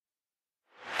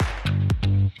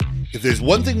If there's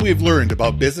one thing we've learned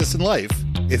about business and life,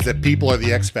 it's that people are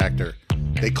the X factor.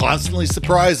 They constantly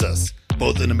surprise us,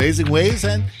 both in amazing ways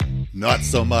and not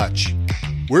so much.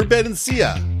 We're Ben and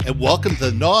Sia, and welcome to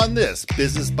the Gnaw on This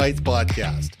Business Bites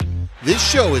podcast. This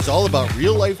show is all about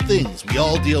real-life things we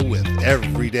all deal with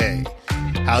every day,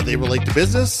 how they relate to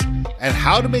business, and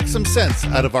how to make some sense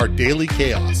out of our daily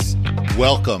chaos.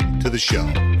 Welcome to the show.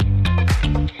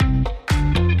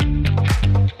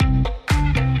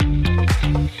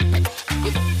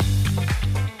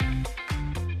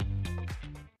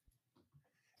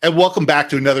 And welcome back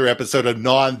to another episode of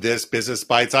Gnaw on This Business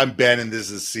Bites. I'm Ben, and this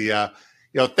is Sia.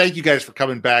 Thank you guys for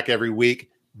coming back every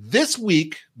week. This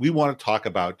week, we want to talk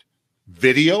about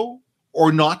video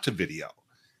or not to video.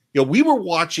 We were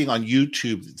watching on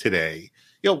YouTube today.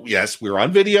 Yes, we're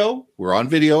on video,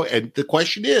 and the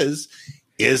question is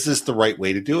this the right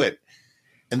way to do it?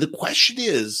 And the question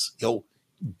is,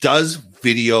 does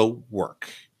video work?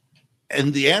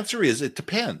 And the answer is, it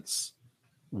depends.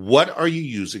 What are you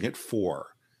using it for?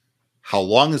 How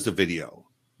long is the video?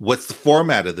 What's the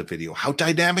format of the video? How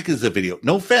dynamic is the video?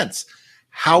 No offense.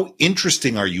 How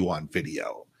interesting are you on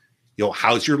video?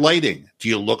 How's your lighting? Do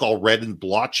you look all red and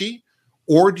blotchy?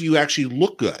 Or do you actually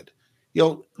look good?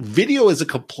 Video is a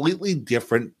completely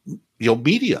different,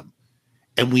 medium.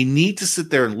 And we need to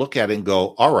sit there and look at it and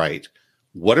go, all right,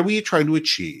 what are we trying to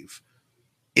achieve?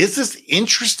 Is this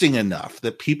interesting enough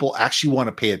that people actually want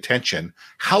to pay attention?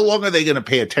 How long are they going to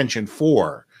pay attention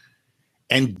for?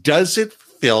 And does it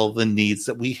fill the needs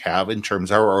that we have in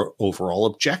terms of our overall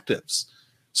objectives?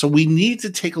 So we need to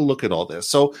take a look at all this.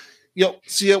 So,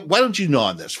 Sia, why don't you gnaw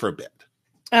on this for a bit?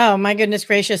 Oh, my goodness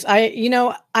gracious. I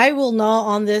will gnaw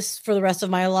on this for the rest of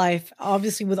my life,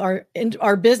 obviously with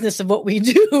our business of what we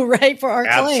do, right? For our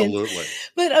clients. Absolutely.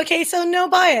 But okay, so no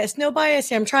bias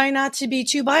here. I'm trying not to be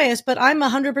too biased, but I'm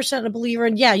 100% a believer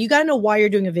in, you got to know why you're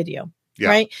doing a video,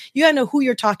 right? You got to know who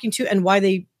you're talking to and why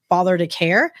they bother to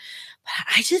care.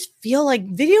 But I just feel like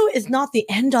video is not the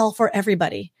end all for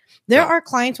everybody. There are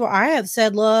clients where I have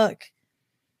said, look,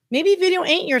 maybe video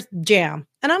ain't your jam,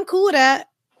 and I'm cool with that.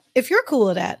 If you're cool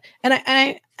with that,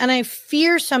 and I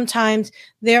fear sometimes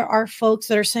there are folks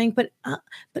that are saying, but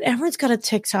everyone's got a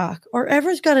TikTok or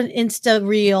everyone's got an Insta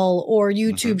Reel or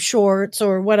YouTube Shorts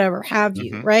or whatever have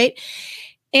you, right?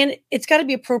 And it's got to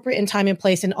be appropriate in time and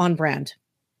place and on brand,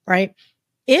 right?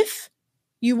 If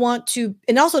you want to,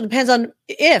 and also depends on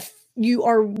if you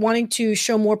are wanting to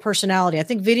show more personality. I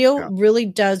think video really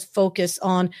does focus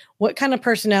on what kind of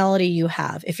personality you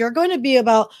have. If you're going to be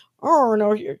about,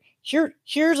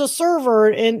 here's a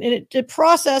server and it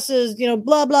processes,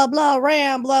 blah, blah, blah,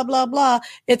 RAM, blah, blah, blah.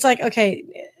 It's like, okay,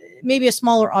 maybe a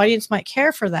smaller audience might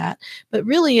care for that, but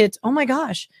really it's, oh my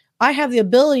gosh, I have the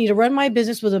ability to run my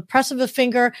business with a press of a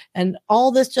finger and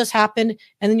all this just happened.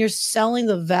 And then you're selling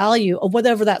the value of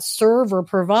whatever that server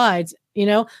provides.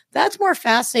 That's more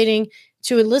fascinating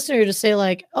to a listener to say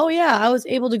like, oh yeah, I was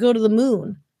able to go to the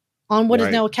moon on what is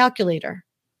now a calculator.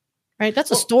 Right. That's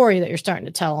a story that you're starting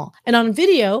to tell. And on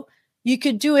video, you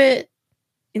could do it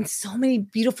in so many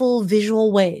beautiful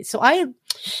visual ways. So I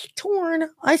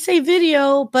say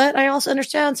video, but I also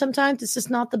understand sometimes it's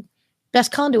just not the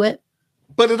best conduit.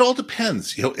 But it all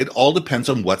depends. It all depends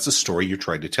on what's the story you're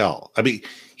trying to tell. I mean,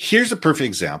 here's a perfect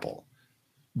example.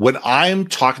 When I'm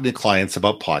talking to clients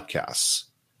about podcasts,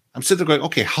 I'm sitting there going,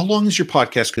 okay, how long is your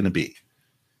podcast going to be?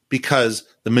 Because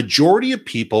the majority of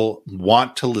people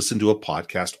want to listen to a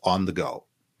podcast on the go.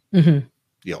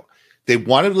 They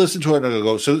want to listen to it on the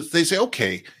go. So they say,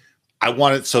 okay, I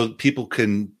want it so people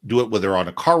can do it whether they're on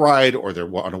a car ride or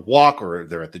they're on a walk or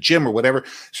they're at the gym or whatever.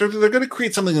 So they're going to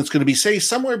create something that's going to be, say,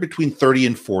 somewhere between 30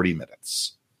 and 40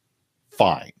 minutes.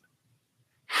 Fine.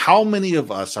 How many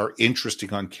of us are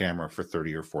interesting on camera for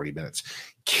 30 or 40 minutes?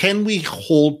 Can we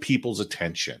hold people's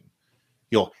attention?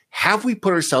 Have we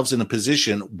put ourselves in a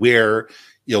position where,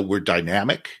 we're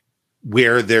dynamic,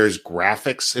 where there's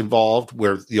graphics involved,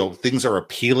 where, things are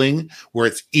appealing, where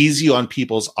it's easy on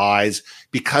people's eyes?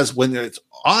 Because when it's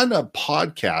on a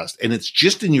podcast and it's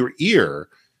just in your ear,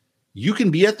 you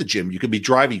can be at the gym, you can be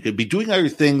driving, you could be doing other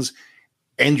things,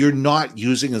 and you're not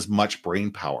using as much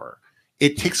brain power.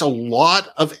 It takes a lot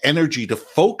of energy to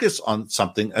focus on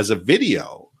something as a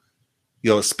video,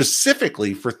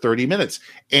 specifically for 30 minutes.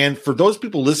 And for those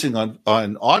people listening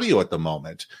on audio at the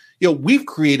moment, we've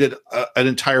created an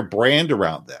entire brand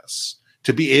around this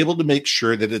to be able to make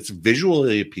sure that it's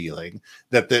visually appealing,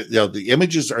 that the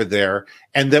images are there,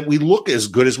 and that we look as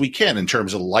good as we can in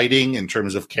terms of lighting, in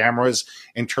terms of cameras,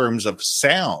 in terms of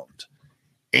sound.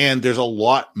 And there's a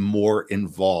lot more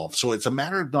involved. So it's a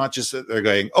matter of not just that they're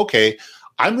going, okay,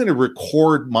 I'm going to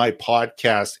record my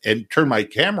podcast and turn my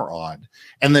camera on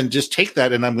and then just take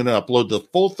that and I'm going to upload the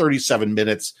full 37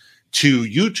 minutes to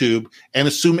YouTube and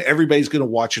assume everybody's going to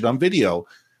watch it on video.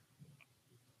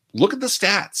 Look at the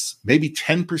stats. Maybe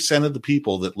 10% of the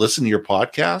people that listen to your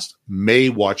podcast may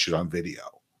watch it on video.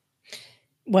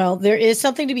 Well, there is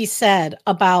something to be said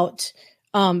about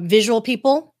visual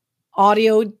people,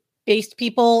 audio-based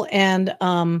people, and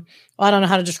I don't know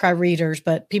how to describe readers,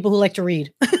 but people who like to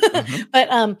read.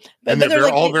 Mm-hmm. but they're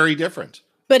like, all very different.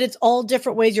 But it's all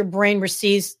different ways your brain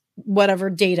receives whatever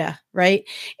data, right?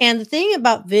 And the thing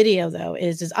about video, though,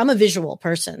 is I'm a visual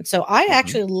person. So I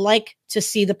actually like to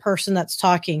see the person that's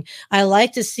talking. I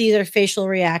like to see their facial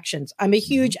reactions. I'm a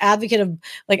huge advocate of,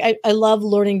 like, I love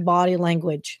learning body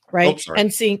language, right?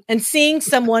 And seeing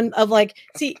someone of, like,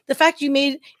 see, the fact you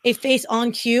made a face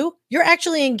on cue, you're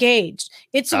actually engaged.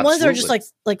 It's the ones that are just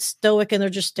like stoic and they're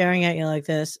just staring at you like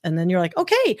this. And then you're like,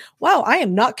 okay, wow, I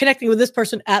am not connecting with this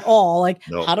person at all. Like,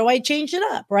 how do I change it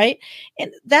up? Right.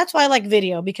 And that's why I like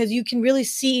video, because you can really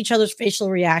see each other's facial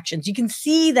reactions. You can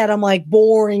see that I'm like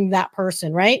boring that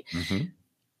person. Right.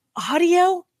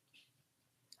 Audio,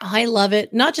 I love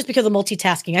it. Not just because of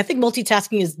multitasking. I think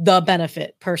multitasking is the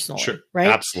benefit personally. Sure. Right.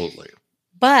 Absolutely.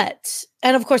 But,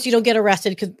 and of course you don't get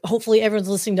arrested because hopefully everyone's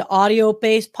listening to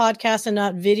audio-based podcasts and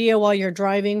not video while you're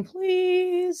driving,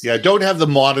 please. Yeah, don't have the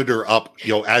monitor up,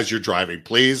 as you're driving,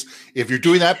 please. If you're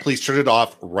doing that, please turn it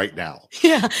off right now.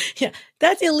 Yeah.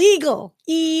 That's illegal.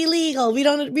 Illegal. We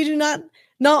do not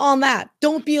on that.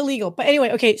 Don't be illegal. But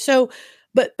anyway, okay, so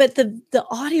but the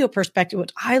audio perspective,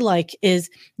 what I like is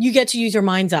you get to use your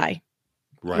mind's eye.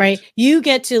 Right. You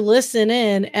get to listen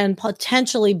in and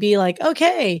potentially be like,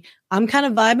 okay, I'm kind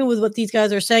of vibing with what these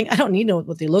guys are saying. I don't need to know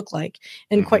what they look like.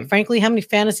 And quite frankly, how many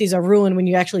fantasies are ruined when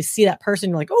you actually see that person?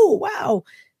 You're like, oh, wow,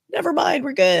 never mind.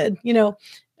 We're good.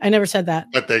 I never said that.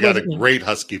 But they got a great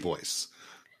husky voice.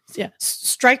 Yeah.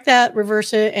 Strike that,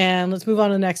 reverse it, and let's move on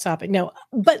to the next topic. No,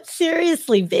 but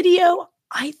seriously, video,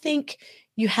 I think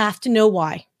you have to know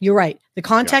why. You're right. The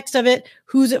context of it,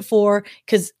 who's it for?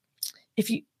 Because if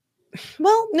you,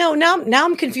 well, no, now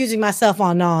I'm confusing myself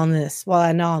on this while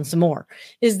I gnaw on some more.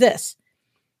 Is this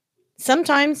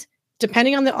sometimes,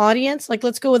 depending on the audience, like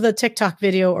let's go with a TikTok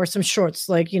video or some shorts,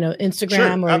 like,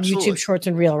 Instagram or YouTube shorts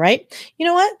and reel, right? You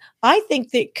know what? I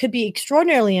think that it could be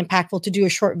extraordinarily impactful to do a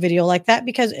short video like that,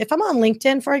 because if I'm on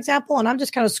LinkedIn, for example, and I'm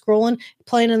just kind of scrolling,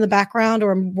 playing in the background,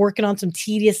 or I'm working on some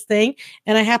tedious thing,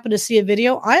 and I happen to see a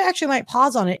video, I actually might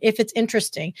pause on it if it's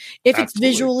interesting, if it's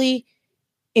visually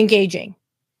engaging.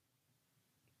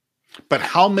 But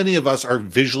how many of us are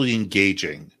visually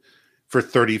engaging for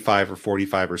 35 or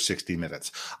 45 or 60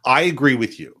 minutes? I agree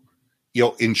with you.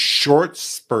 In short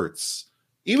spurts,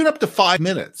 even up to 5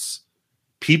 minutes,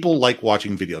 people like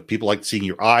watching video. People like seeing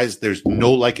your eyes. There's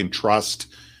no like and trust.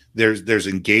 There's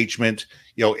engagement.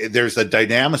 There's a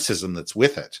dynamicism that's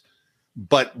with it.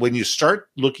 But when you start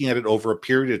looking at it over a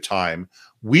period of time,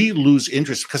 we lose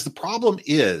interest, because the problem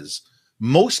is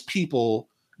most people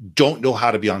don't know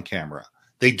how to be on camera.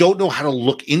 They don't know how to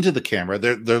look into the camera.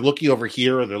 They're looking over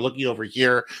here or they're looking over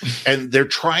here, and they're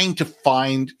trying to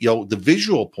find, the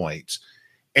visual points.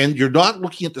 And you're not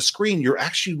looking at the screen. You're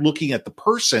actually looking at the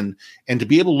person. And to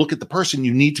be able to look at the person,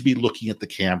 you need to be looking at the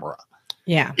camera.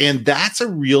 Yeah. And that's a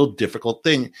real difficult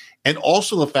thing. And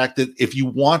also the fact that if you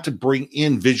want to bring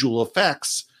in visual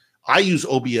effects, I use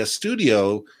OBS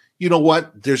Studio. You know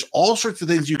what? There's all sorts of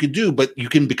things you can do, but you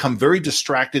can become very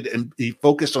distracted and be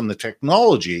focused on the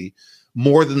technology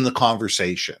more than the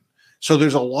conversation. So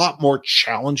there's a lot more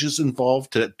challenges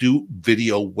involved to do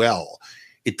video well.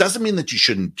 It doesn't mean that you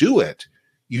shouldn't do it.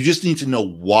 You just need to know,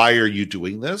 why are you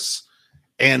doing this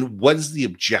and what is the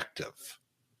objective?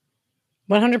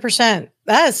 100%.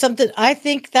 That is something, I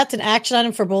think that's an action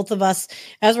item for both of us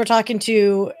as we're talking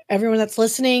to everyone that's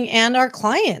listening and our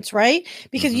clients, right?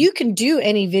 Because you can do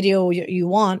any video you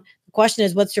want. The question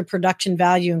is, what's your production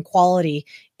value and quality?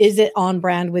 Is it on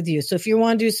brand with you? So if you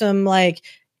want to do some like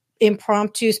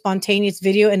impromptu, spontaneous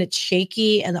video and it's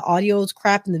shaky and the audio is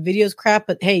crap and the video is crap,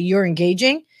 but hey, you're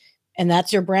engaging and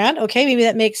that's your brand, okay, maybe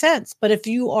that makes sense. But if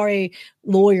you are a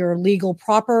lawyer, legal,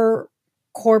 proper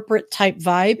corporate type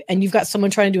vibe, and you've got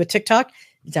someone trying to do a TikTok,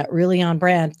 is that really on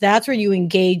brand? That's where you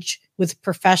engage with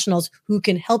professionals who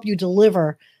can help you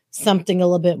deliver something a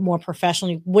little bit more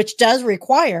professionally, which does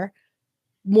require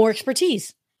more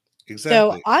expertise. Exactly.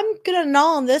 So I'm going to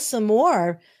gnaw on this some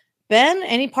more. Ben,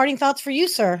 any parting thoughts for you,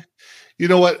 sir? You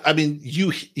know what? I mean,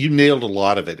 you nailed a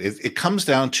lot of it. It comes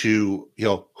down to,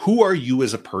 who are you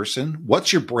as a person?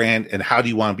 What's your brand and how do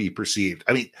you want to be perceived?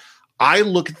 I mean, I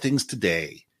look at things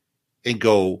today and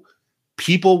go,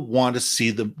 people want to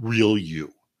see the real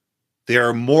you. They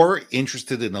are more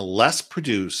interested in a less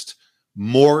produced,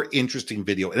 more interesting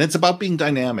video. And it's about being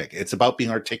dynamic. It's about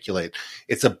being articulate.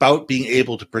 It's about being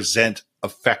able to present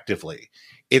effectively.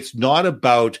 It's not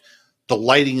about the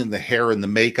lighting and the hair and the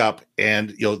makeup and,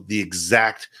 the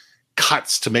exact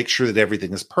cuts to make sure that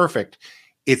everything is perfect.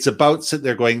 It's about sitting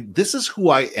there going, this is who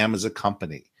I am as a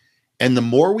company. And the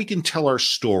more we can tell our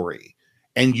story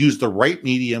and use the right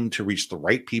medium to reach the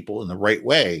right people in the right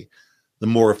way, the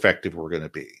more effective we're going to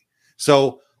be.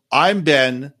 So I'm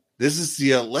Ben. This is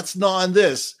Sia. Let's gnaw on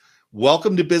this.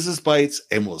 Welcome to Business Bites,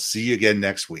 and we'll see you again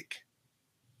next week.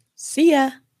 See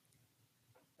ya.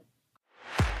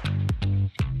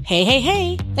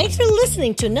 Hey. Thanks for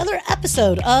listening to another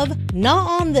episode of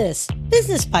Gnaw on This,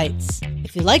 Business Bites.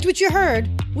 If you liked what you heard,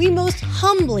 we most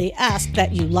humbly ask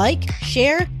that you like,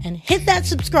 share, and hit that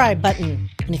subscribe button.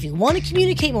 And if you want to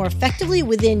communicate more effectively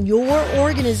within your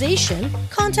organization,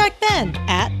 contact Ben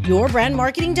at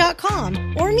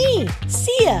yourbrandmarketing.com or me,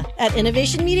 Sia, at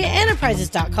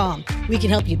innovationmediaenterprises.com. We can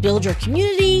help you build your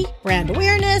community, brand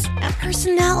awareness, and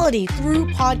personality through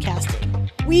podcasting.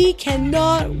 We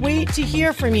cannot wait to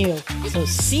hear from you. So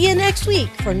see you next week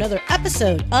for another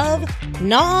episode of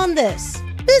Gnaw on This,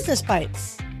 Business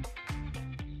Bites.